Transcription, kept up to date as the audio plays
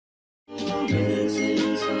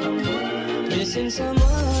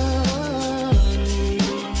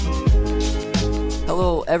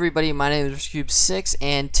Hello everybody, my name is Cube6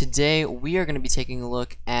 and today we are going to be taking a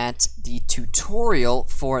look at the tutorial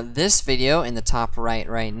for this video in the top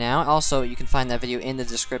right now. Also, you can find that video in the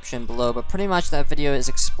description below, but pretty much that video is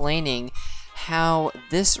explaining how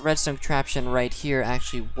this redstone contraption right here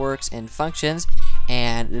actually works and functions.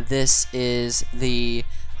 And this is the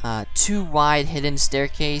too wide hidden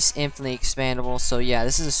staircase, infinitely expandable. So yeah,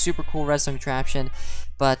 this is a super cool redstone contraption,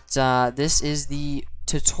 but this is the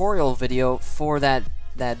tutorial video for that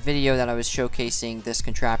video that I was showcasing this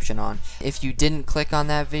contraption on. If you didn't click on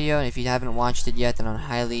that video and if you haven't watched it yet, then I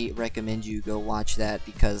highly recommend you go watch that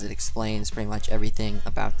because it explains pretty much everything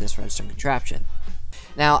about this redstone contraption.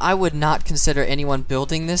 Now, I would not consider anyone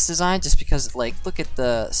building this design just because, like, look at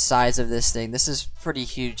the size of this thing. This is pretty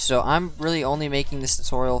huge, so I'm really only making this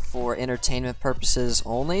tutorial for entertainment purposes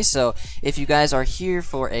only. So if you guys are here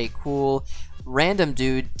for a cool random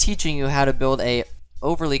dude teaching you how to build a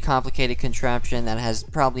overly complicated contraption that has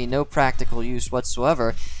probably no practical use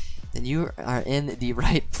whatsoever, then you are in the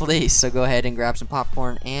right place. So go ahead and grab some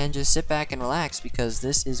popcorn and just sit back and relax because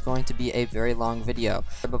this is going to be a very long video.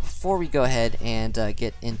 But before we go ahead and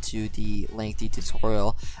get into the lengthy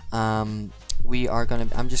tutorial, I'm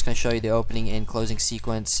just going to show you the opening and closing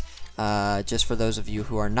sequence just for those of you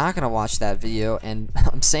who are not going to watch that video. And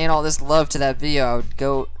I'm saying all this love to that video.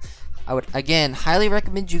 I would again highly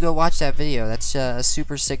recommend you go watch that video. That's a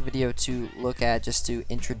super sick video to look at just to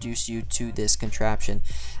introduce you to this contraption.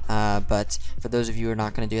 But for those of you who are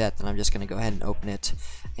not going to do that, then I'm just going to go ahead and open it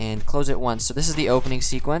and close it once. So this is the opening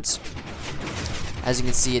sequence. As you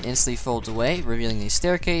can see, it instantly folds away, revealing the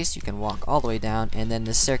staircase. You can walk all the way down, and then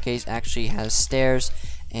the staircase actually has stairs.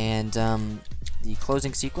 And the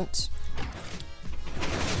closing sequence.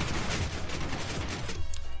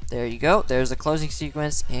 There you go, there's the closing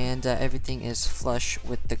sequence, and everything is flush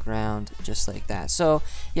with the ground, just like that. So,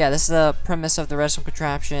 yeah, this is the premise of the redstone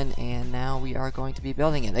contraption, and now we are going to be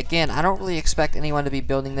building it. Again, I don't really expect anyone to be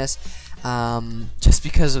building this, just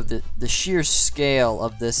because of the sheer scale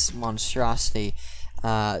of this monstrosity.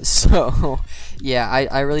 So, yeah,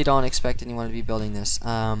 I really don't expect anyone to be building this.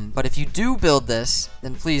 But if you do build this,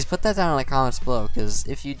 then please put that down in the comments below, because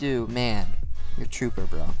if you do, man, you're a trooper,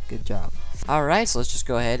 bro. Good job. Alright, so let's just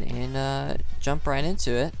go ahead and jump right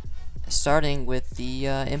into it, starting with the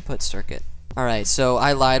input circuit. Alright, so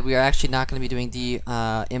I lied. We are actually not going to be doing the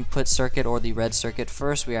input circuit or the red circuit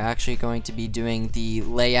first. We are actually going to be doing the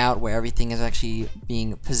layout where everything is actually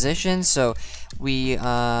being positioned. So we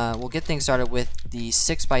will get things started with the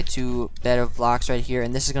 6x2 bed of blocks right here,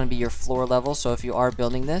 and this is going to be your floor level. So if you are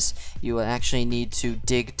building this, you will actually need to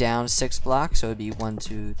dig down 6 blocks. So it would be 1,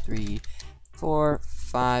 2, 3, 4,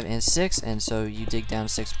 5, and 6, and so you dig down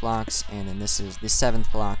 6 blocks, and then this is the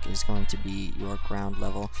 7th block is going to be your ground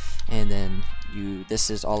level, and then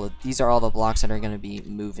these are all the blocks that are going to be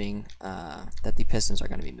moving, that the pistons are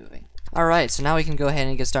going to be moving. Alright, so now we can go ahead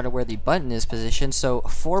and get started where the button is positioned. So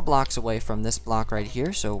 4 blocks away from this block right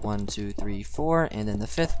here, so 1, 2, 3, 4, and then the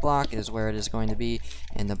 5th block is where it is going to be,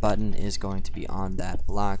 and the button is going to be on that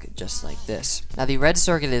block just like this. Now the red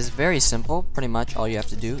circuit is very simple. Pretty much all you have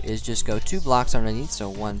to do is just go 2 blocks underneath, so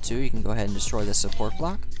 1, 2, you can go ahead and destroy the support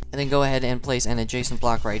block, and then go ahead and place an adjacent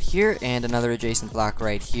block right here and another adjacent block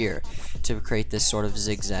right here to create this sort of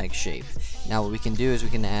zigzag shape. Now what we can do is we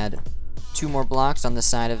can add 2 more blocks on the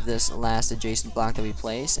side of this last adjacent block that we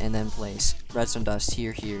place, and then place redstone dust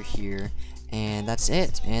here, here, and that's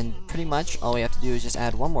it. And pretty much all we have to do is just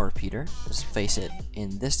add 1 more repeater, just face it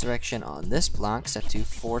in this direction on this block, set to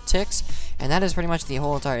 4 ticks, and that is pretty much the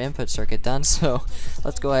whole entire input circuit done. So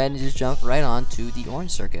let's go ahead and just jump right on to the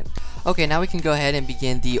orange circuit. Okay, now we can go ahead and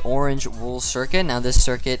begin the orange wool circuit. Now this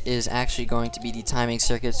circuit is actually going to be the timing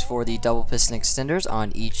circuits for the double piston extenders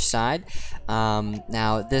on each side.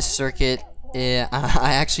 Now this circuit,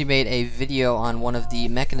 I actually made a video on one of the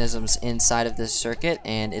mechanisms inside of this circuit,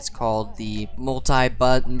 and it's called the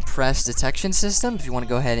multi-button press detection system. If you want to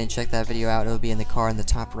go ahead and check that video out, it'll be in the card in the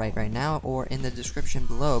top right now or in the description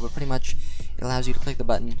below, but pretty much it allows you to click the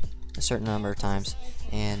button a certain number of times,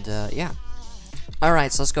 and yeah.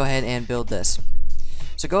 Alright, so let's go ahead and build this.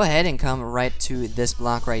 So go ahead and come right to this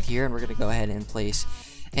block right here, and we're going to go ahead and place.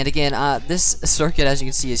 And again, this circuit, as you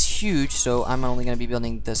can see, is huge, so I'm only going to be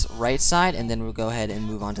building this right side, and then we'll go ahead and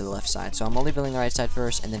move on to the left side. So I'm only building the right side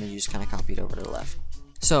first, and then you just kind of copy it over to the left.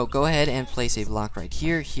 So go ahead and place a block right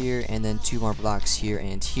here, here, and then 2 more blocks here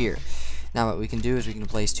and here. Now what we can do is we can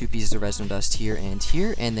place 2 pieces of redstone dust here,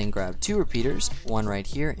 and then grab 2 repeaters, one right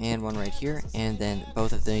here and one right here, and then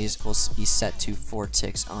both of these will be set to 4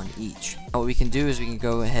 ticks on each. Now what we can do is we can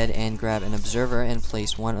go ahead and grab an observer and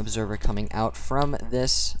place 1 observer coming out from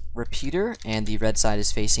this repeater, and the red side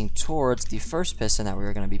is facing towards the first piston that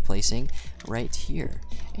we're going to be placing right here.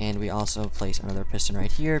 And we also place another piston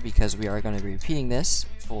right here because we are going to be repeating this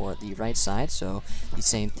for the right side. So the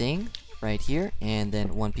same thing right here, and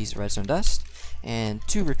then 1 piece of redstone dust and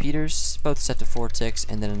 2 repeaters, both set to 4 ticks,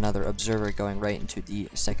 and then another observer going right into the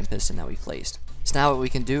second piston that we placed. So now what we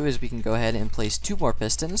can do is we can go ahead and place 2 more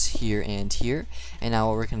pistons here and here. And now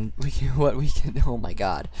what we can oh my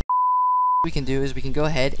god. What we can do is we can go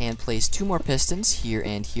ahead and place 2 more pistons here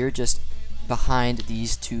and here, just behind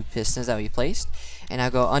these 2 pistons that we placed. And I'll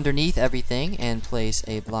go underneath everything and place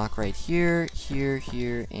a block right here,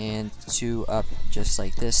 here, and 2 up just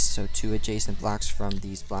like this. So 2 adjacent blocks from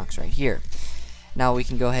these blocks right here. Now we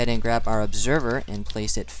can go ahead and grab our observer and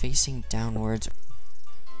place it facing downwards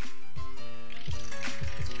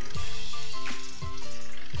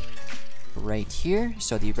right here,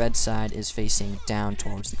 so the red side is facing down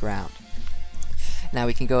towards the ground. Now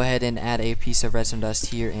we can go ahead and add a piece of redstone dust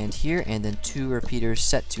here, and then 2 repeaters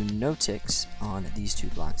set to no ticks on these 2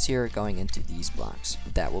 blocks here, going into these blocks.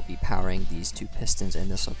 That will be powering these 2 pistons in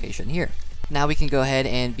this location here. Now we can go ahead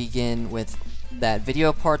and begin with that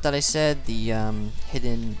video part that I said, the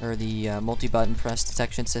hidden or the multi-button press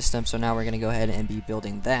detection system. So now we're going to go ahead and be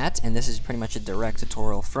building that, and this is pretty much a direct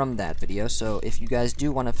tutorial from that video. So if you guys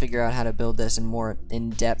do want to figure out how to build this in more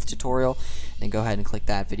in-depth tutorial, then go ahead and click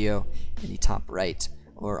that video in the top right,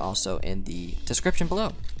 or also in the description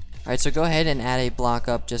below. Alright, so go ahead and add a block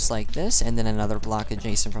up just like this, and then another block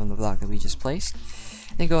adjacent from the block that we just placed.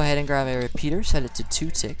 Then go ahead and grab a repeater, set it to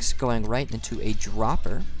 2 ticks, going right into a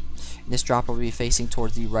dropper. This dropper will be facing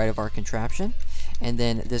towards the right of our contraption, and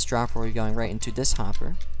then this dropper will be going right into this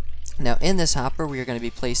hopper. Now in this hopper we are going to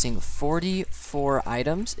be placing 44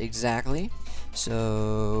 items exactly,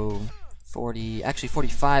 so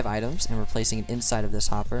 45 items, and we're placing it inside of this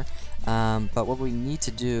hopper. But what we need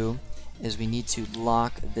to do is we need to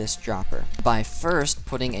lock this dropper by first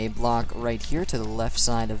putting a block right here to the left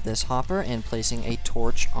side of this hopper and placing a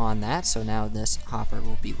torch on that. So now this hopper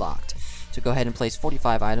will be locked. So go ahead and place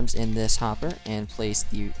 45 items in this hopper and place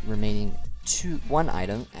the remaining one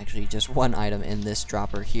item in this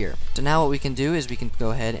dropper here. So now what we can do is we can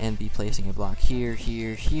go ahead and be placing a block here,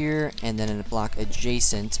 and then a block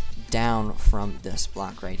adjacent down from this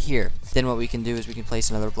block right here. Then what we can do is we can place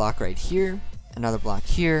another block right here, another block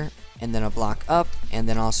here, and then a block up, and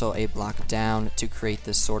then also a block down to create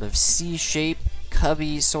this sort of C-shape,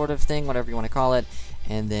 cubby sort of thing, whatever you want to call it.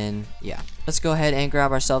 And then, yeah. Let's go ahead and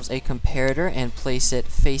grab ourselves a comparator and place it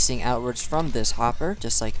facing outwards from this hopper,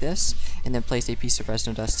 just like this. And then place a piece of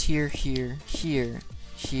redstone dust here,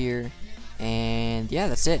 and yeah,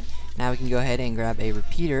 that's it. Now we can go ahead and grab a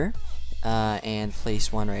repeater and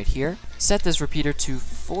place one right here. Set this repeater to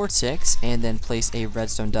 4 ticks, and then place a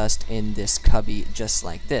redstone dust in this cubby, just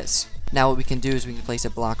like this. Now what we can do is we can place a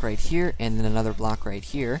block right here, and then another block right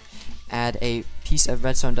here. Add a piece of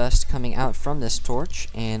redstone dust coming out from this torch,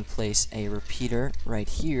 and place a repeater right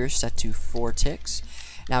here set to 4 ticks.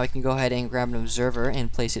 Now we can go ahead and grab an observer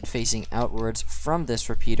and place it facing outwards from this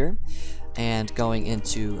repeater, and going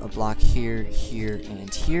into a block here,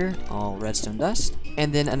 and here, all redstone dust,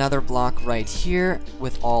 and then another block right here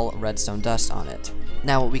with all redstone dust on it.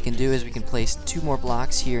 Now what we can do is we can place 2 more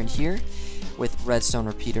blocks here and here with redstone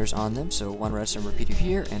repeaters on them. So 1 redstone repeater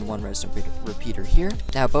here and 1 redstone repeater here.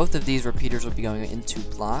 Now both of these repeaters will be going into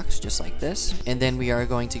blocks just like this, and then we are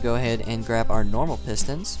going to go ahead and grab our normal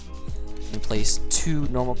pistons and place 2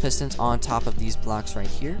 normal pistons on top of these blocks right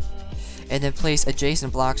here, and then place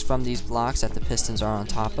adjacent blocks from these blocks that the pistons are on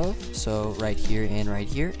top of, so right here,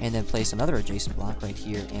 and then place another adjacent block right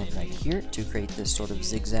here and right here to create this sort of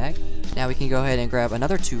zigzag. Now we can go ahead and grab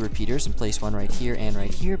another 2 repeaters and place one right here and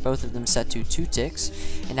right here, both of them set to 2 ticks.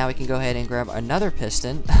 And now we can go ahead and grab another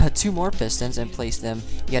piston, 2 more pistons, and place them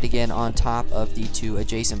yet again on top of the 2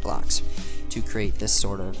 adjacent blocks to create this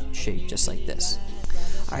sort of shape just like this.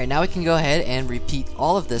 Alright, now we can go ahead and repeat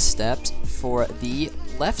all of this steps for the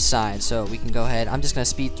left side. So we can go ahead, I'm just going to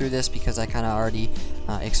speed through this because I kind of already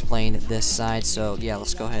explained this side, so yeah,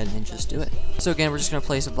 let's go ahead and just do it. So again, we're just going to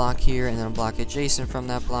place a block here, and then a block adjacent from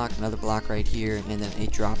that block, another block right here, and then a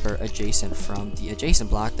dropper adjacent from the adjacent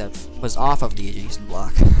block that was off of the adjacent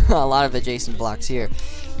block. A lot of adjacent blocks here.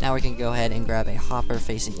 Now we can go ahead and grab a hopper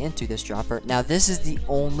facing into this dropper. Now this is the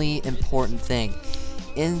only important thing.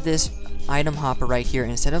 In this item hopper right here,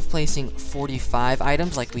 instead of placing 45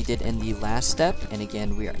 items like we did in the last step, and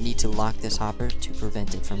again, we need to lock this hopper to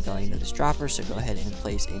prevent it from going to this dropper, so go ahead and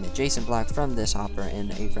place an adjacent block from this hopper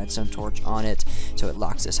and a redstone torch on it so it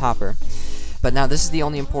locks this hopper. But now this is the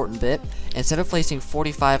only important bit. Instead of placing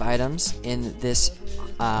 45 items in this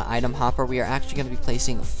item hopper, we are actually going to be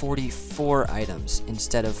placing 44 items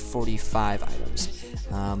instead of 45 items.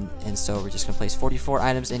 And so we're just going to place 44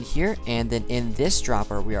 items in here, and then in this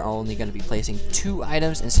dropper we are only going to be placing 2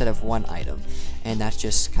 items instead of 1 item. And that's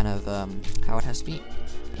just kind of how it has to be.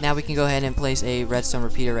 Now we can go ahead and place a redstone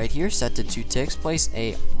repeater right here, set to 2 ticks. Place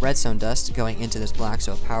a redstone dust going into this block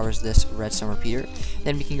so it powers this redstone repeater.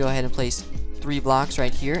 Then we can go ahead and place 3 blocks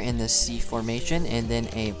right here in this C formation, and then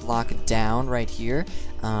a block down right here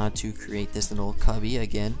to create this little cubby,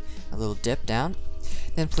 again, a little dip down.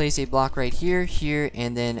 Then place a block right here, here,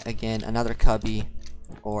 and then again another cubby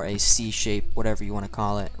or a C shape, whatever you want to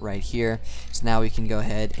call it, right here. So now we can go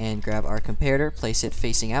ahead and grab our comparator, place it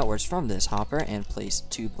facing outwards from this hopper, and place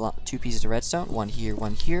two pieces of redstone, one here,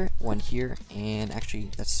 one here, one here, and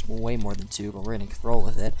actually that's way more than 2, but we're gonna roll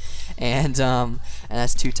with it. And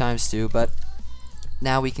that's 2 times 2, but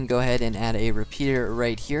now we can go ahead and add a repeater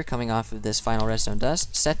right here coming off of this final redstone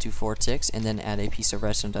dust, set to 4 ticks, and then add a piece of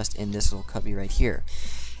redstone dust in this little cubby right here.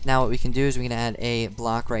 Now what we can do is we can add a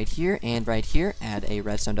block right here and right here, add a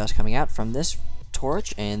redstone dust coming out from this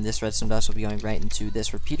torch, and this redstone dust will be going right into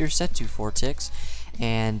this repeater set to 4 ticks.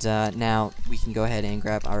 And now we can go ahead and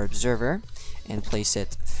grab our observer and place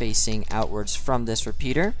it facing outwards from this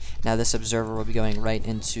repeater. Now this observer will be going right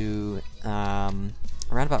into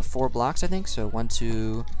around about 4 blocks, I think. So 1,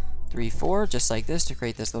 2, 3, 4, just like this, to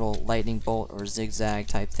create this little lightning bolt or zigzag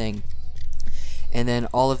type thing. And then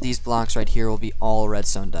all of these blocks right here will be all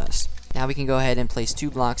redstone dust. Now we can go ahead and place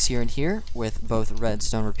 2 blocks here and here with both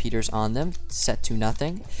redstone repeaters on them, set to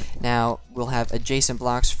nothing. Now we'll have adjacent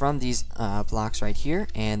blocks from these blocks right here,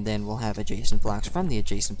 and then we'll have adjacent blocks from the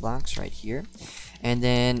adjacent blocks right here. And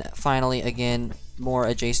then finally, again, more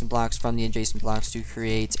adjacent blocks from the adjacent blocks to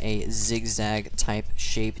create a zigzag type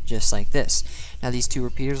shape just like this. Now these 2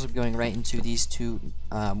 repeaters will be going right into these 2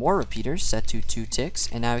 more repeaters set to 2 ticks,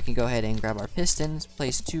 and now we can go ahead and grab our pistons,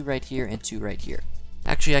 place 2 right here and 2 right here.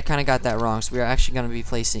 Actually, I kind of got that wrong, so we are actually going to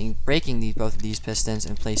be breaking both of these pistons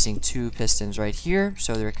and placing 2 pistons right here,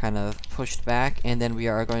 so they're kind of pushed back, and then we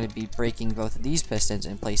are going to be breaking both of these pistons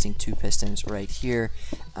and placing 2 pistons right here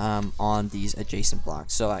on these adjacent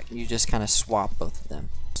blocks. So you just kind of swap both of them.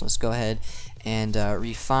 So let's go ahead and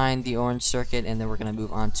refine the orange circuit, and then we're going to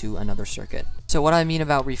move on to another circuit. So what I mean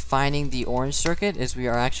about refining the orange circuit is we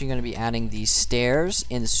are actually going to be adding these stairs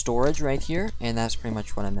in storage right here, and that's pretty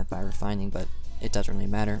much what I meant by refining, but it doesn't really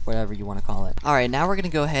matter, whatever you want to call it. Alright, now we're going to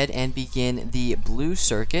go ahead and begin the blue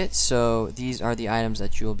circuit. So these are the items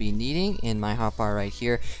that you will be needing in my hotbar right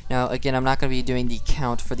here. Now again, I'm not going to be doing the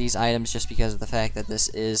count for these items just because of the fact that this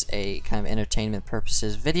is a kind of entertainment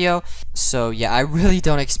purposes video. So yeah, I really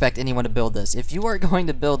don't expect anyone to build this. If you are going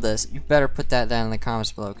to build this, you better put that down in the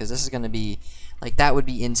comments below, because this is going to be, like, that would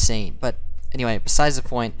be insane. But anyway, besides the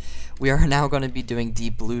point, we are now going to be doing the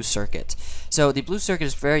blue circuit. So the blue circuit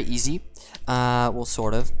is very easy. Well,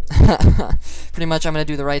 sort of. Pretty much I'm going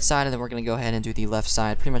to do the right side, and then we're going to go ahead and do the left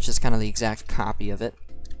side. Pretty much just kind of the exact copy of it.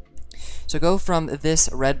 So go from this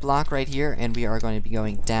red block right here, and we are going to be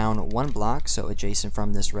going down 1 block, so adjacent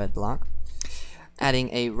from this red block, adding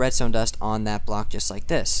a redstone dust on that block just like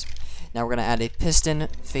this. Now we're going to add a piston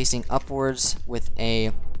facing upwards with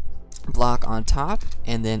a block on top,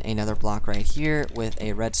 and then another block right here with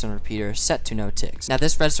a redstone repeater set to no ticks. Now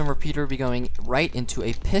this redstone repeater will be going right into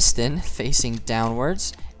a piston facing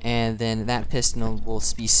downwards, and then that piston will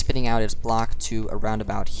be spitting out its block to around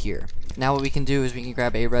about here. Now what we can do is we can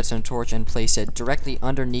grab a redstone torch and place it directly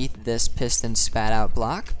underneath this piston spat out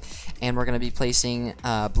block, and we're going to be placing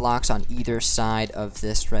blocks on either side of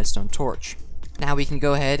this redstone torch. Now we can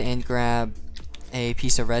go ahead and grab a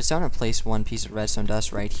piece of redstone and place 1 piece of redstone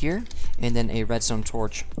dust right here, and then a redstone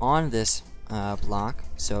torch on this block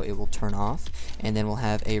so it will turn off, and then we'll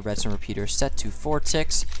have a redstone repeater set to 4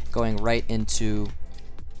 ticks going right into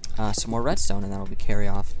some more redstone, and that will be carry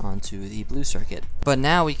off onto the blue circuit. But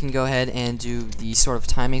now we can go ahead and do the sort of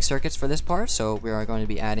timing circuits for this part. So we are going to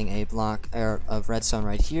be adding a block of redstone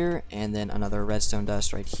right here, and then another redstone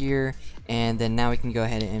dust right here, and then now we can go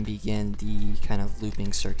ahead and begin the kind of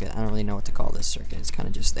looping circuit. I don't really know what to call this circuit, it's kind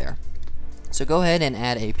of just there. So go ahead and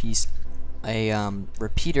add a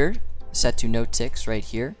repeater set to no ticks right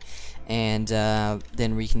here, and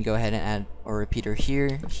then we can go ahead and add a repeater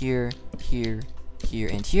here, here, here, here,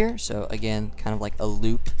 and here. So again, kind of like a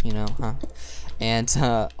loop, you know, huh? And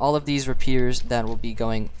all of these repeaters that will be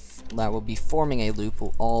going that will be forming a loop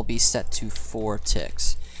will all be set to 4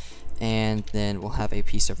 ticks. And then we'll have a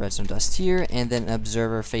piece of redstone dust here, and then an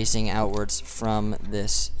observer facing outwards from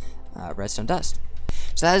this redstone dust.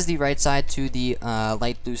 So that is the right side to the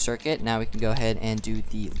light blue circuit. Now we can go ahead and do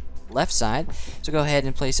the left side. So go ahead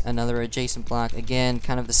and place another adjacent block. Again,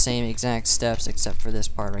 kind of the same exact steps except for this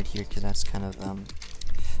part right here, because that's kind of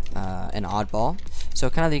an oddball. So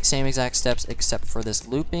kind of the same exact steps except for this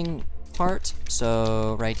looping part.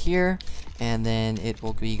 So right here, and then it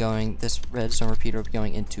will be going, this redstone repeater will be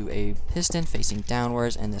going into a piston facing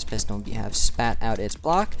downwards, and this piston will have spat out its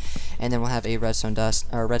block, and then we'll have a redstone dust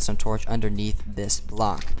or redstone torch underneath this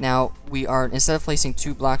block. Now we are, instead of placing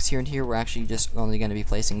 2 blocks here and here, we're actually just only going to be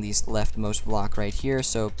placing these leftmost block right here.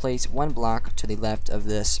 So place 1 block to the left of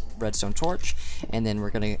this redstone torch, and then we're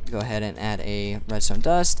going to go ahead and add a redstone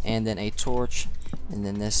dust and then a torch, and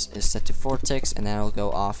then this is set to 4 ticks, and that'll go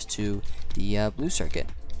off to the blue circuit.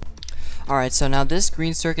 Alright, so now this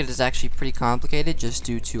green circuit is actually pretty complicated just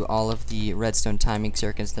due to all of the redstone timing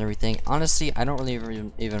circuits and everything. Honestly, I don't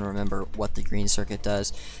really even remember what the green circuit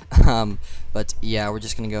does, but yeah, we're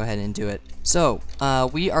just going to go ahead and do it. So,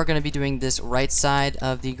 we are going to be doing this right side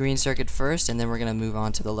of the green circuit first, and then we're going to move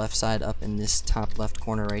on to the left side up in this top left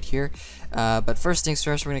corner right here. But first things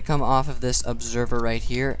first, we're going to come off of this observer right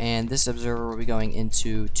here, and this observer will be going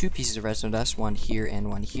into 2 pieces of redstone dust, one here and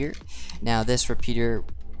one here. Now this repeater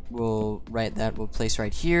we'll place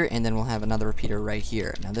right here, and then we'll have another repeater right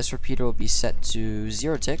here. Now this repeater will be set to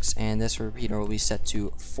 0 ticks, and this repeater will be set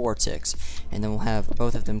to 4 ticks, and then we'll have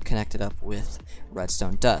both of them connected up with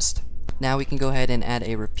redstone dust. Now we can go ahead and add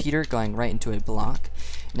a repeater going right into a block.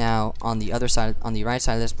 Now on the other side, on the right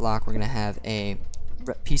side of this block, we're going to have a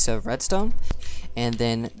piece of redstone, and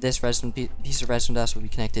then this piece of redstone dust will be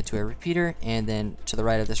connected to a repeater, and then to the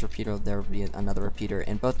right of this repeater there will be another repeater,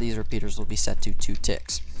 and both of these repeaters will be set to 2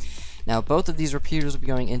 ticks. Now both of these repeaters will be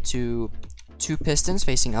going into 2 pistons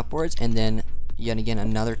facing upwards, and then yet again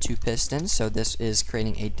another 2 pistons, so this is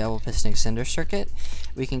creating a double piston extender circuit.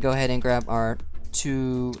 We can go ahead and grab our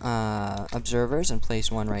 2 observers and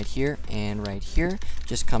place one right here and right here,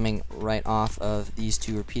 just coming right off of these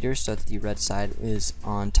 2 repeaters so that the red side is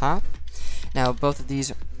on top. Now both of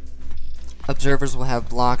these observers will have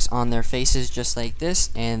blocks on their faces just like this,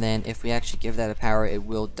 and then if we actually give that a power, it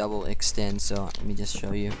will double extend. So let me just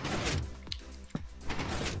show you.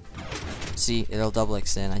 See, it'll double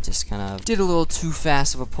extend. I just kind of did a little too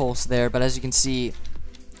fast of a pulse there, but as you can see,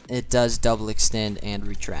 it does double extend and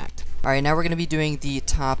retract. Alright, now we're going to be doing the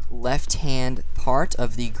top left hand part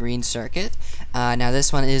of the green circuit. Now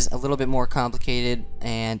this one is a little bit more complicated,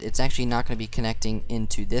 and it's actually not going to be connecting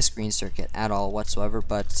into this green circuit at all whatsoever,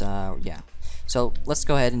 but yeah. So let's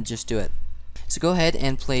go ahead and just do it. So go ahead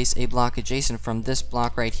and place a block adjacent from this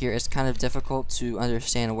block right here. It's kind of difficult to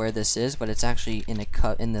understand where this is, but it's actually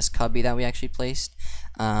in this cubby that we actually placed.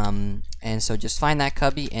 And so just find that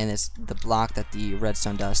cubby, and it's the block that the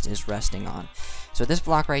redstone dust is resting on. So this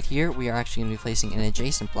block right here, we are actually going to be placing an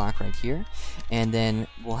adjacent block right here, and then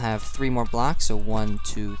we'll have 3 more blocks, so 1,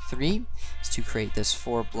 2, 3, to create this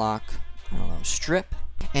 4 block, strip.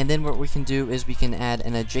 And then what we can do is we can add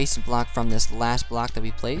an adjacent block from this last block that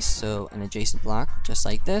we placed, so an adjacent block just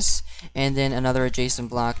like this, and then another adjacent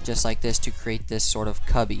block just like this to create this sort of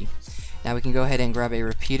cubby. Now we can go ahead and grab a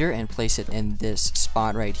repeater and place it in this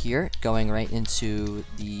spot right here, going right into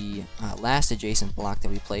the last adjacent block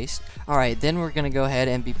that we placed. Alright, then we're going to go ahead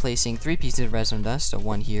and be placing 3 pieces of redstone dust, so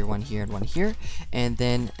one here, one here, and one here, and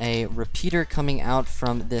then a repeater coming out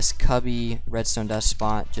from this cubby redstone dust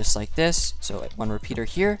spot just like this, so 1 repeater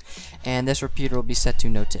here, and this repeater will be set to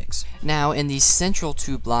no ticks. Now in the central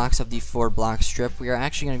 2 blocks of the 4 block strip, we are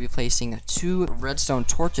actually going to be placing 2 redstone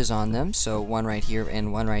torches on them, so 1 right here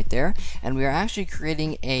and 1 right there. And we are actually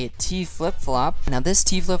creating a T flip-flop. Now this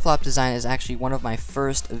T flip-flop design is actually one of my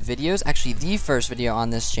first videos, actually the first video on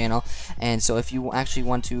this channel, and so if you actually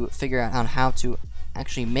want to figure out on how to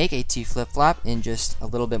actually make a T flip-flop in just a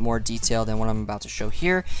little bit more detail than what I'm about to show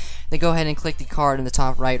here, then go ahead and click the card in the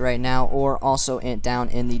top right now, or also down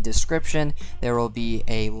in the description there will be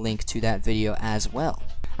a link to that video as well.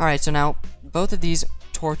 Alright, so now both of these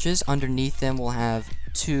torches, underneath them will have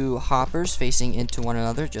 2 hoppers facing into one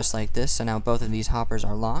another just like this. So now both of these hoppers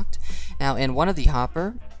are locked. Now in one of the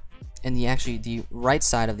hopper, in the right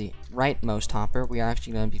side of the rightmost hopper, we are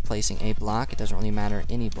actually going to be placing a block. It doesn't really matter,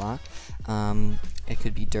 any block. It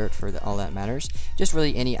could be dirt for all that matters. Just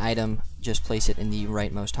really any item, just place it in the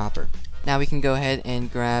rightmost hopper. Now we can go ahead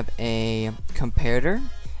and grab a comparator,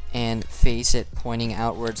 and face it pointing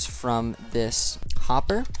outwards from this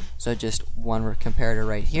hopper. So just one comparator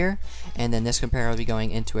right here, and then this comparator will be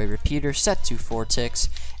going into a repeater set to 4 ticks,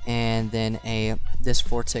 and then this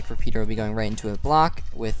 4 tick repeater will be going right into a block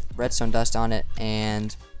with redstone dust on it.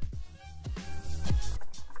 And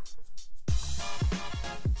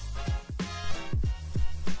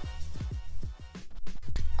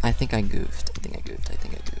I think I goofed.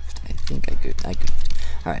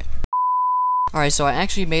 Alright, so I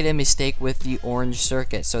actually made a mistake with the orange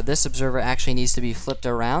circuit. So this observer actually needs to be flipped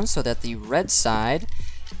around so that the red side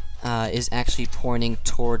is actually pointing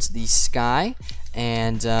towards the sky,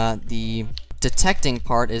 and the detecting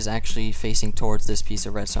part is actually facing towards this piece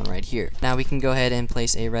of redstone right here. Now we can go ahead and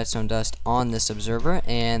place a redstone dust on this observer,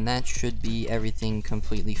 and that should be everything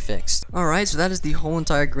completely fixed. Alright, so that is the whole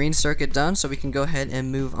entire green circuit done, so we can go ahead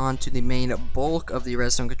and move on to the main bulk of the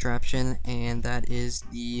redstone contraption, and that is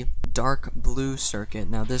the dark blue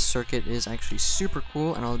circuit. Now this circuit is actually super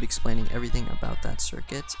cool, and I'll be explaining everything about that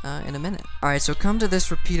circuit in a minute. Alright, so come to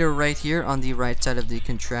this repeater right here on the right side of the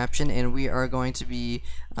contraption, and we are going to be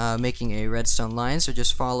making a redstone line. So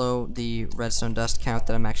just follow the redstone dust count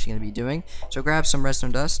that I'm actually going to be doing. So grab some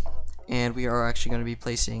redstone dust, and we are actually going to be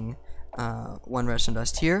placing one redstone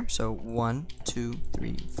dust here. So 1, 2,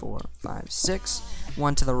 3, 4, 5, 6.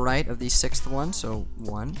 One to the right of the 6th one, so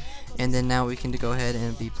 1. And then now we can go ahead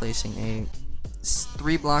and be placing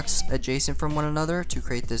 3 blocks adjacent from one another to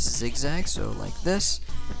create this zigzag, so like this.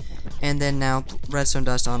 And then now redstone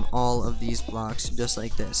dust on all of these blocks, just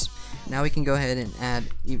like this. Now we can go ahead and add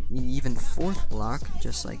an even 4th block,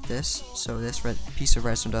 just like this. So this piece of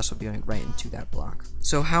redstone dust will be going right into that block.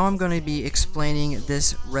 So how I'm going to be explaining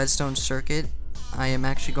this redstone circuit, I am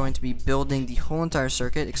actually going to be building the whole entire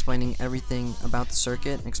circuit, explaining everything about the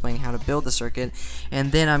circuit, explaining how to build the circuit,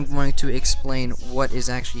 and then I'm going to explain what is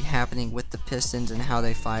actually happening with the pistons and how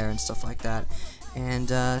they fire and stuff like that. And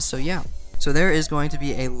so yeah. So there is going to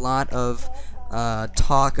be a lot of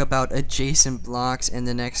talk about adjacent blocks in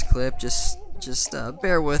the next clip. Just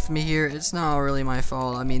bear with me here. It's not really my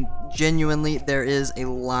fault. I mean, genuinely, there is a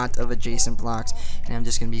lot of adjacent blocks, and I'm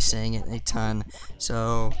just going to be saying it a ton.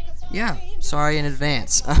 So yeah, sorry in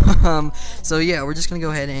advance. So yeah, we're just going to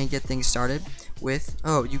go ahead and get things started with,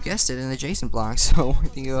 oh, you guessed it, an adjacent block. So we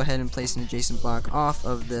can go ahead and place an adjacent block off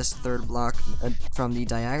of this 3rd block from the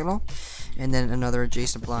diagonal, and then another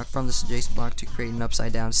adjacent block from this adjacent block to create an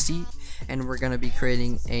upside down C. And we're going to be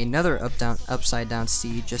creating another upside down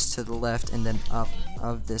C just to the left and then up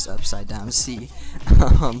of this upside down C.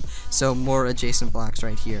 So more adjacent blocks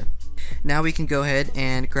right here. Now we can go ahead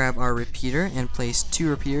and grab our repeater and place 2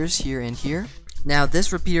 repeaters here and here. Now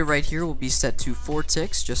this repeater right here will be set to 4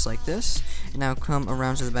 ticks, just like this. And now come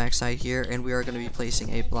around to the back side here, and we are going to be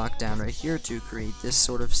placing a block down right here to create this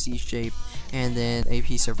sort of C shape, and then a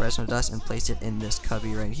piece of redstone dust and place it in this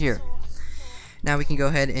cubby right here. Now we can go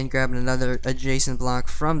ahead and grab another adjacent block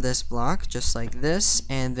from this block, just like this,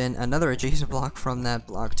 and then another adjacent block from that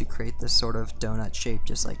block to create this sort of donut shape,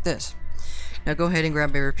 just like this. Now go ahead and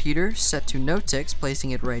grab a repeater set to no ticks,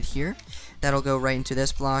 placing it right here. That'll go right into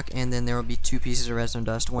this block, and then there will be 2 pieces of redstone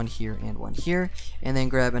dust, one here and one here. And then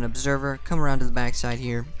grab an observer, come around to the back side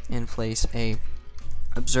here, and place a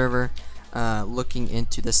observer looking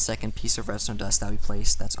into the 2nd piece of redstone dust that we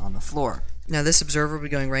placed that's on the floor. Now this observer will be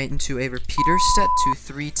going right into a repeater set to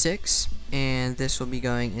 3 ticks, and this will be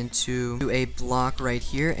going into a block right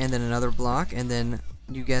here, and then another block, and then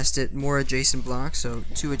you guessed it, more adjacent blocks, so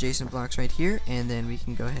 2 adjacent blocks right here, and then we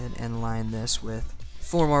can go ahead and line this with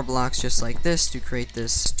 4 more blocks just like this to create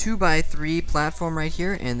this 2x3 platform right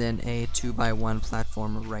here, and then a 2x1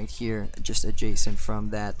 platform right here just adjacent from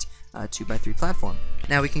that 2x3 platform.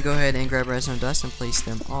 Now we can go ahead and grab redstone dust and place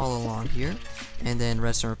them all along here, and then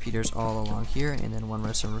redstone repeaters all along here, and then 1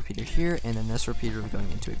 redstone repeater here, and then this repeater going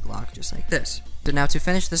into a block just like this. So now to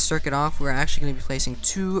finish this circuit off, we're actually going to be placing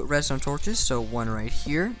 2 redstone torches, so 1 right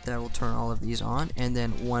here that will turn all of these on, and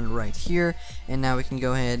then 1 right here, and now we can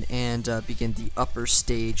go ahead and begin the upper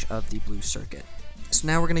stage of the blue circuit. So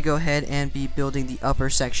now we're going to go ahead and be building the upper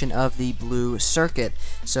section of the blue circuit.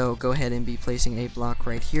 So go ahead and be placing a block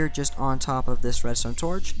right here just on top of this redstone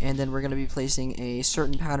torch, and then we're going to be placing a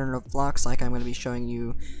certain pattern of blocks like I'm going to be showing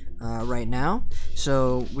you right now.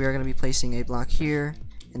 So we are going to be placing a block here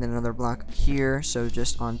and then another block here, so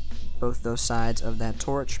just on both those sides of that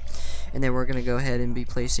torch. And then we're going to go ahead and be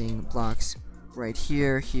placing blocks right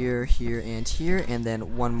here, here, here, and here, and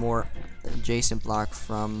then 1 more adjacent block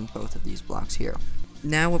from both of these blocks here.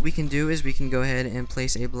 Now what we can do is we can go ahead and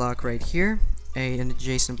place a block right here, an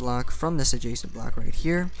adjacent block from this adjacent block right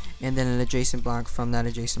here, and then an adjacent block from that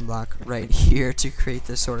adjacent block right here to create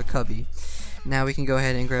this sort of cubby. Now we can go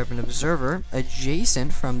ahead and grab an observer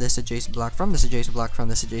adjacent from this adjacent block, from this adjacent block, from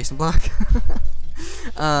this adjacent block.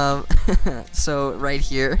 So right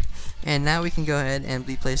here. And now we can go ahead and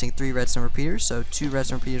be placing 3 redstone repeaters. So 2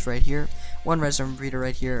 redstone repeaters right here, 1 redstone repeater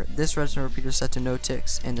right here. This redstone repeater is set to no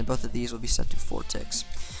ticks, and then both of these will be set to 4 ticks.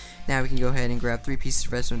 Now we can go ahead and grab 3 pieces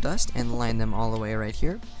of redstone dust and line them all the way right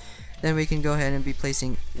here. Then we can go ahead and be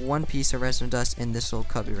placing 1 piece of redstone dust in this little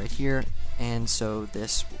cubby right here, and so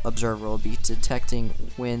this observer will be detecting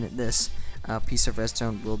when this piece of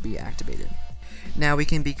redstone will be activated. Now we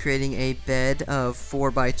can be creating a bed of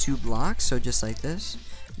 4x2 blocks, so just like this.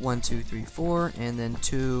 1, 2, 3, 4, and then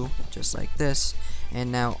 2, just like this.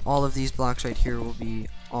 And now all of these blocks right here will be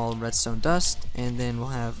all redstone dust, and then we'll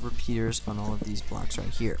have repeaters on all of these blocks right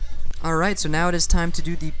here. Alright, so now it is time to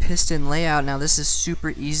do the piston layout. Now this is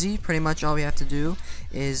super easy. Pretty much all we have to do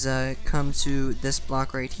is come to this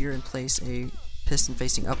block right here and place a piston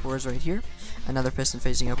facing upwards right here, another piston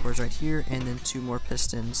facing upwards right here, and then 2 more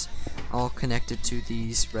pistons all connected to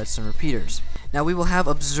these redstone repeaters. Now we will have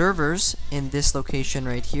observers in this location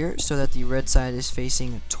right here so that the red side is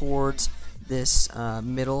facing towards this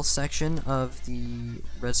middle section of the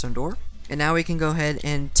redstone door. And now we can go ahead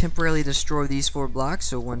and temporarily destroy these 4 blocks,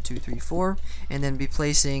 so 1, 2, 3, 4, and then be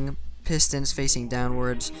placing pistons facing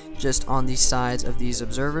downwards just on the sides of these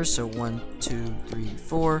observers, so 1, 2, 3,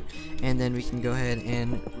 4, and then we can go ahead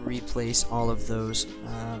and replace all of those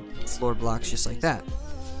floor blocks just like that.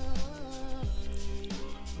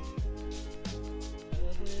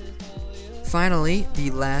 Finally, the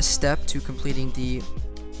last step to completing the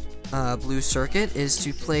blue circuit is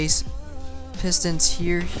to place pistons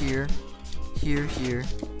here, here, here,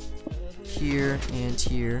 here,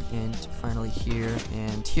 here, and finally here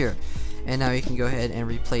and here. And now you can go ahead and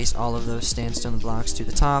replace all of those sandstone blocks to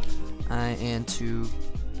the top and to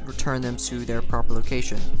return them to their proper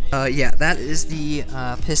location. Yeah, that is the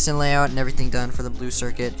piston layout and everything done for the blue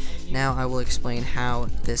circuit. Now I will explain how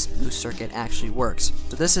this blue circuit actually works.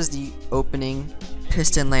 So this is the opening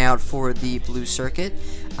piston layout for the blue circuit.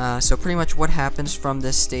 So pretty much what happens from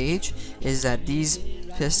this stage is that these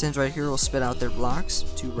pistons right here will spit out their blocks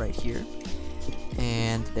to right here,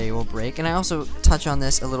 and they will break. And I also touch on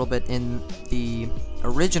this a little bit in the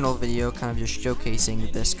original video, kind of just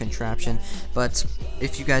showcasing this contraption, but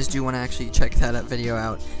if you guys do want to actually check that video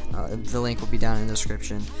out, the link will be down in the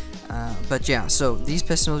description. But yeah, so these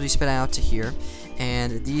pistons will be spit out to here,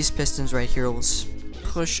 and these pistons right here will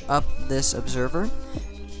push up this observer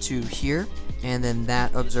to here, and then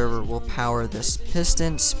that observer will power this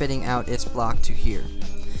piston, spitting out its block to here.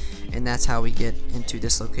 And that's how we get into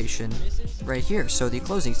this location right here, so the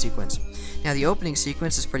closing sequence. Now the opening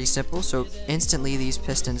sequence is pretty simple, so instantly these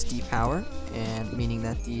pistons depower, and meaning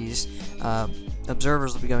that these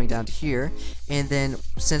observers will be going down to here, and then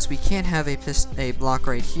since we can't have a block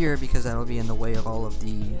right here because that'll be in the way of all of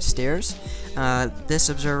the stairs, this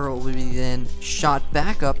observer will be then shot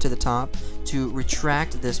back up to the top to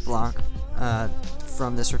retract this block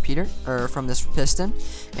from this repeater, or from this piston,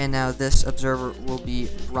 and now this observer will be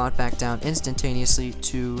brought back down instantaneously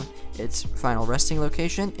to its final resting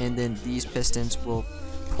location, and then these pistons will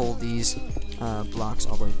pull these blocks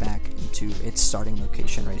all the way back into its starting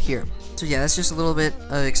location right here. So yeah, that's just a little bit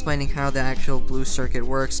of explaining how the actual blue circuit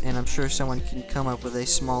works, and I'm sure someone can come up with a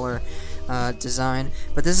smaller design,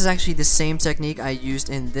 but this is actually the same technique I used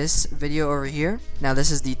in this video over here. Now this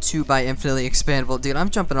is the 2x infinitely expandable, dude, I'm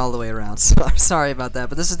jumping all the way around, so I'm sorry about that,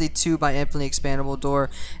 but this is the 2x infinitely expandable door.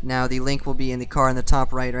 Now the link will be in the card in the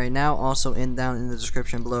top right now, also down in the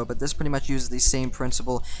description below, but this pretty much uses the same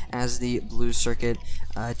principle as the blue circuit,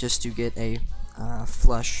 just to get a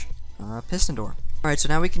flush piston door. Alright, so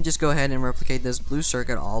now we can just go ahead and replicate this blue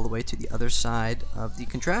circuit all the way to the other side of the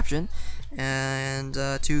contraption, and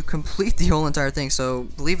to complete the whole entire thing. So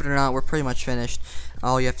believe it or not, we're pretty much finished.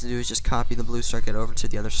 All you have to do is just copy the blue circuit over to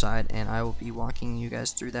the other side, and I will be walking you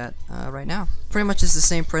guys through that right now. Pretty much it's the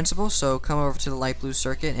same principle, so come over to the light blue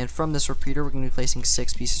circuit, and from this repeater we're going to be placing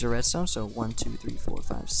 6 pieces of redstone, so 1, 2, 3, 4,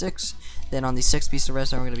 5, 6. Then on the 6th piece of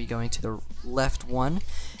redstone we're going to be going to the left one,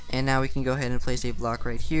 and now we can go ahead and place a block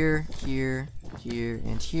right here, here, here,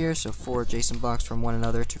 and here, so 4 adjacent blocks from one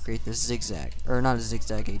another to create this zigzag, or not a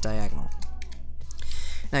zigzag, a diagonal.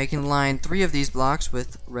 Now you can line 3 of these blocks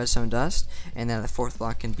with redstone dust, and then the 4th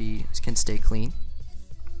block can stay clean.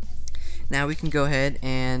 Now we can go ahead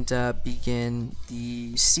and begin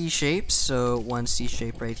the C shapes, so 1 C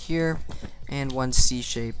shape right here, and 1 C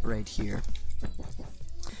shape right here.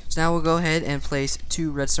 So now we'll go ahead and place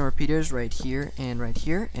 2 redstone repeaters right here,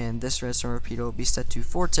 and this redstone repeater will be set to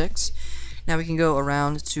 4 ticks. Now we can go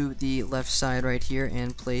around to the left side right here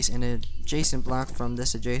and place an adjacent block from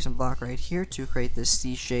this adjacent block right here to create this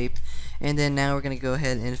C shape. And then now we're going to go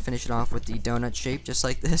ahead and finish it off with the donut shape, just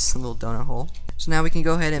like this, a little donut hole. So now we can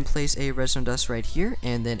go ahead and place a redstone dust right here,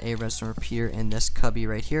 and then a redstone repeater in this cubby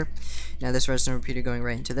right here. Now this redstone repeater going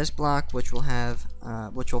right into this block, which will have,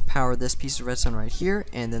 which will power this piece of redstone right here,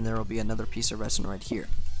 and then there will be another piece of redstone right here.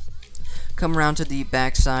 Come around to the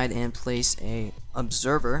back side and place a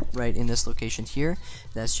observer right in this location here.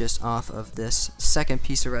 That's just off of this second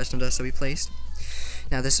piece of redstone dust that we placed.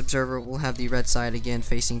 Now this observer will have the red side again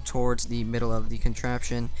facing towards the middle of the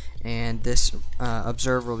contraption, and this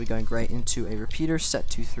observer will be going right into a repeater set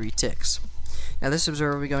to 3 ticks. Now this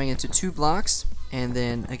observer will be going into 2 blocks, and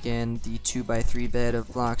then again the 2x3 bed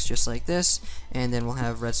of blocks just like this, and then we'll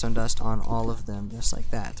have redstone dust on all of them just like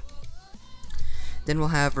that. Then we'll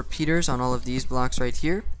have repeaters on all of these blocks right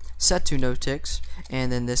here, set to no ticks,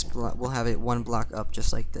 and then this block will have it 1 block up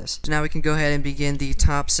just like this. So now we can go ahead and begin the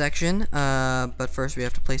top section, but first we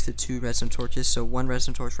have to place the 2 redstone torches, so 1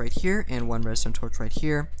 redstone torch right here and 1 redstone torch right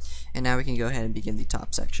here, and now we can go ahead and begin the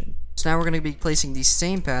top section. So now we're going to be placing the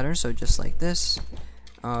same pattern, so just like this,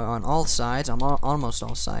 on all sides, on almost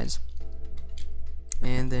all sides,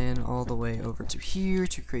 and then all the way over to here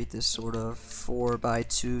to create this sort of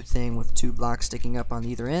 4x2 thing with 2 blocks sticking up on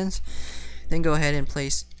either ends. Then go ahead and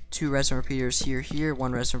place 2 redstone repeaters here,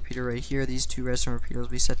 1 redstone repeater right here. These 2 redstone repeaters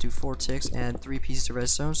will be set to 4 ticks, add 3 pieces of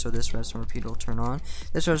redstone, so this redstone repeater will turn on.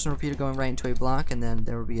 This redstone repeater going right into a block, and then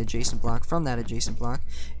there will be adjacent block from that adjacent block,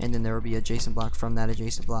 and then there will be adjacent block from that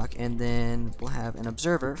adjacent block, and then we'll have an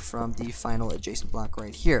observer from the final adjacent block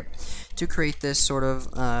right here to create this sort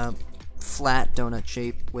of flat donut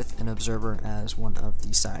shape with an observer as one of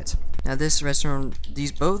the sides. Now this redstone,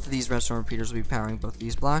 both of these redstone repeaters will be powering both of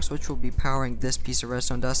these blocks, which will be powering this piece of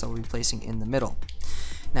redstone dust that we'll be placing in the middle.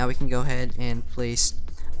 Now we can go ahead and place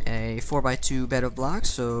a 4x2 bed of blocks,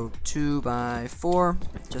 so 2x4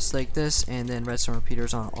 just like this, and then redstone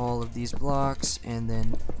repeaters on all of these blocks, and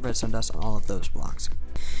then redstone dust on all of those blocks.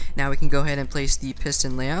 Now we can go ahead and place the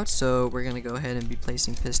piston layout, so we're going to go ahead and be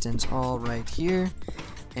placing pistons all right here,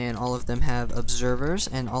 and all of them have observers,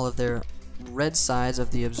 and all of their red sides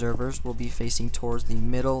of the observers will be facing towards the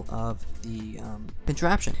middle of the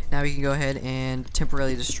contraption. Now we can go ahead and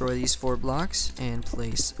temporarily destroy these 4 blocks and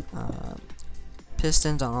place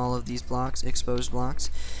pistons on all of these blocks, exposed blocks.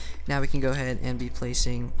 Now we can go ahead and be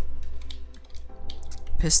placing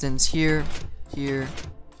pistons here, here,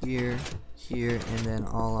 here, here, and then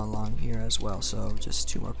all along here as well, so just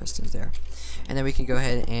 2 more pistons there. And then we can go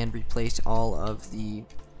ahead and replace all of the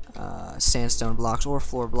sandstone blocks or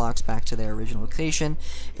floor blocks back to their original location.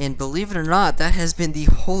 And believe it or not, that has been the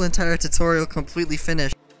whole entire tutorial completely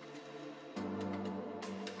finished.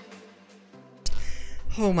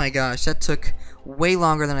 Oh my gosh, that took way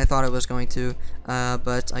longer than I thought it was going to,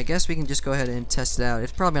 but I guess we can just go ahead and test it out.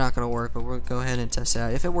 It's probably not going to work, but we'll go ahead and test it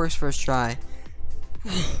out. If it works first try,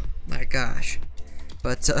 my gosh.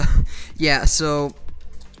 But yeah, so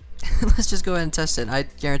let's just go ahead and test it. I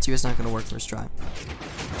guarantee you it's not going to work first try.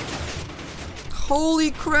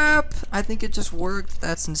 Holy crap! I think it just worked.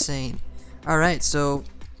 That's insane. Alright, so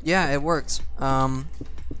yeah, it worked. Thank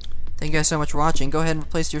you guys so much for watching. Go ahead and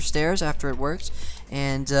replace your stairs after it works.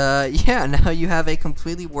 And yeah, now you have a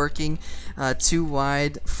completely working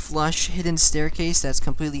 2-wide flush hidden staircase that's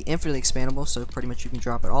completely infinitely expandable, so pretty much you can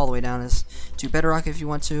drop it all the way down as to bedrock if you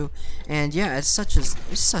want to. And yeah, it's such a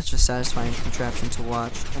satisfying contraption to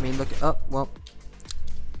watch. I mean, look, oh, well,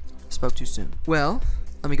 spoke too soon. Well,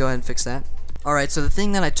 let me go ahead and fix that. Alright, so the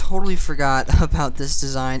thing that I totally forgot about this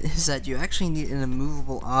design is that you actually need an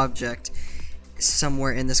immovable object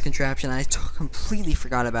somewhere in this contraption. I completely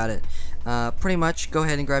forgot about it. Pretty much go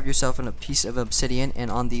ahead and grab yourself a piece of obsidian,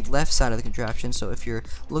 and on the left side of the contraption, so if you're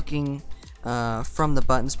looking from the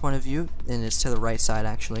button's point of view, then it's to the right side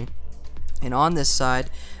actually, and on this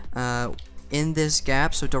side, in this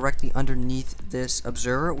gap, so directly underneath this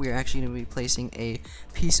observer, we are actually going to be placing a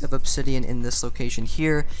piece of obsidian in this location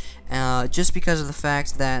here, just because of the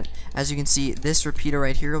fact that, as you can see, this repeater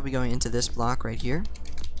right here will be going into this block right here,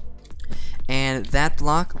 and that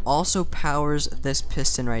block also powers this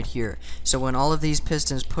piston right here. So when all of these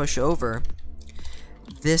pistons push over,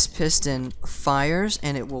 this piston fires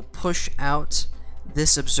and it will push out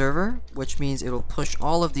this observer, which means it'll push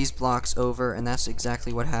all of these blocks over, and that's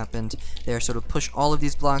exactly what happened there. So it'll push all of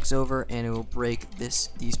these blocks over and it will break these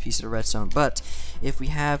pieces of redstone. But if we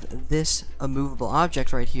have this immovable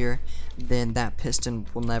object right here, then that piston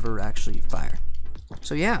will never actually fire.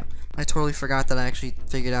 So yeah, I totally forgot that I actually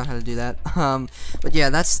figured out how to do that. But yeah,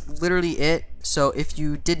 that's literally it. So if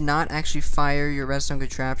you did not actually fire your redstone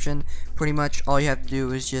contraption, pretty much all you have to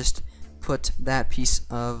do is just put that piece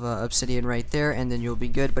of obsidian right there, and then you'll be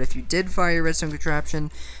good. But if you did fire your redstone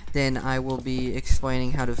contraption, then I will be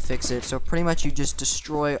explaining how to fix it. So pretty much you just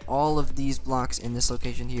destroy all of these blocks in this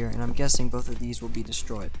location here, and I'm guessing both of these will be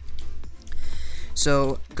destroyed.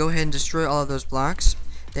 So go ahead and destroy all of those blocks,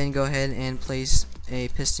 then go ahead and place a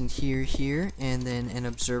piston here, and then an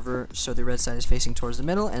observer so the red side is facing towards the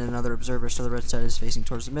middle, and another observer so the red side is facing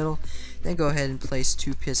towards the middle. Then go ahead and place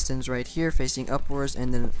 2 pistons right here facing upwards,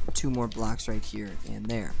 and then 2 more blocks right here and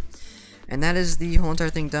there. And that is the whole entire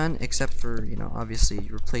thing done, except for, you know, obviously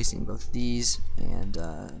replacing both these and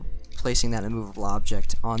placing that immovable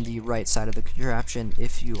object on the right side of the contraption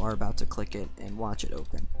if you are about to click it and watch it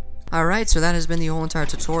open. Alright, so that has been the whole entire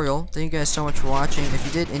tutorial. Thank you guys so much for watching. If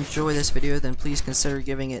you did enjoy this video, then please consider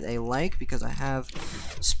giving it a like, because I have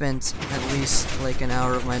spent at least like an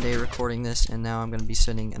hour of my day recording this, and now I'm going to be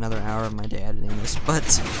spending another hour of my day editing this.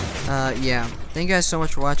 But, yeah, thank you guys so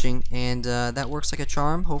much for watching, and that works like a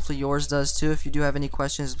charm. Hopefully yours does too. If you do have any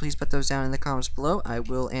questions, please put those down in the comments below. I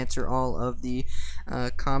will answer all of the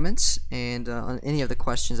comments and on any of the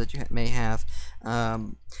questions that you may have.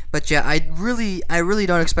 But yeah, I really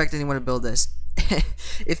don't expect anyone to build this.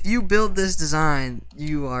 If you build this design,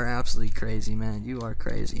 you are absolutely crazy, man. You are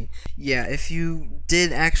crazy. Yeah, if you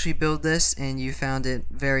did actually build this and you found it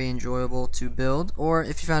very enjoyable to build, or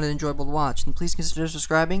if you found it enjoyable to watch, then please consider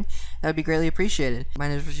subscribing. That would be greatly appreciated. My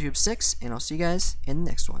name is MusicByAden, and I'll see you guys in the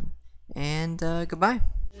next one. And goodbye.